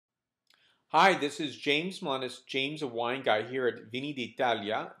Hi, this is James Melendez, James, a wine guy here at Vini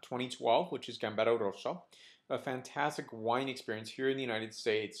d'Italia 2012, which is Gambero Rosso. A fantastic wine experience here in the United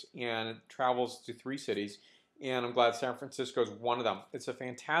States, and it travels to 3 cities, and I'm glad San Francisco is one of them. It's a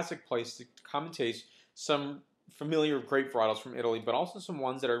fantastic place to come and taste some familiar grape varietals from Italy, but also some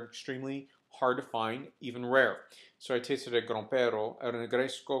ones that are extremely hard to find, even rare. So I tasted a Gambero, a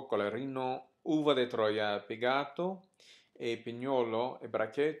Negresco, Colorino, Uva de Troia Pegato, a Pignolo, a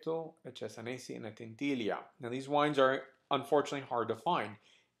Bracchetto, a Cesanesi, and a Tintilia. Now, these wines are unfortunately hard to find,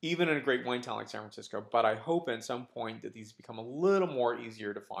 even in a great wine town like San Francisco, but I hope at some point that these become a little more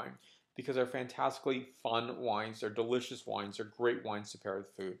easier to find because they're fantastically fun wines, they're delicious wines, they're great wines to pair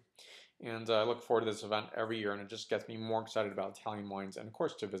with food. And I look forward to this event every year, and it just gets me more excited about Italian wines and, of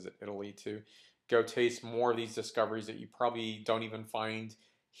course, to visit Italy to go taste more of these discoveries that you probably don't even find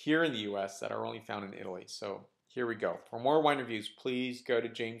here in the US that are only found in Italy. So here we go. For more wine reviews, please go to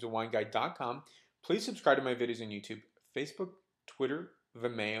jamesthewineguy.com. Please subscribe to my videos on YouTube, Facebook, Twitter,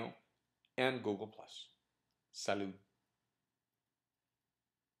 Vimeo, and Google+. Salud.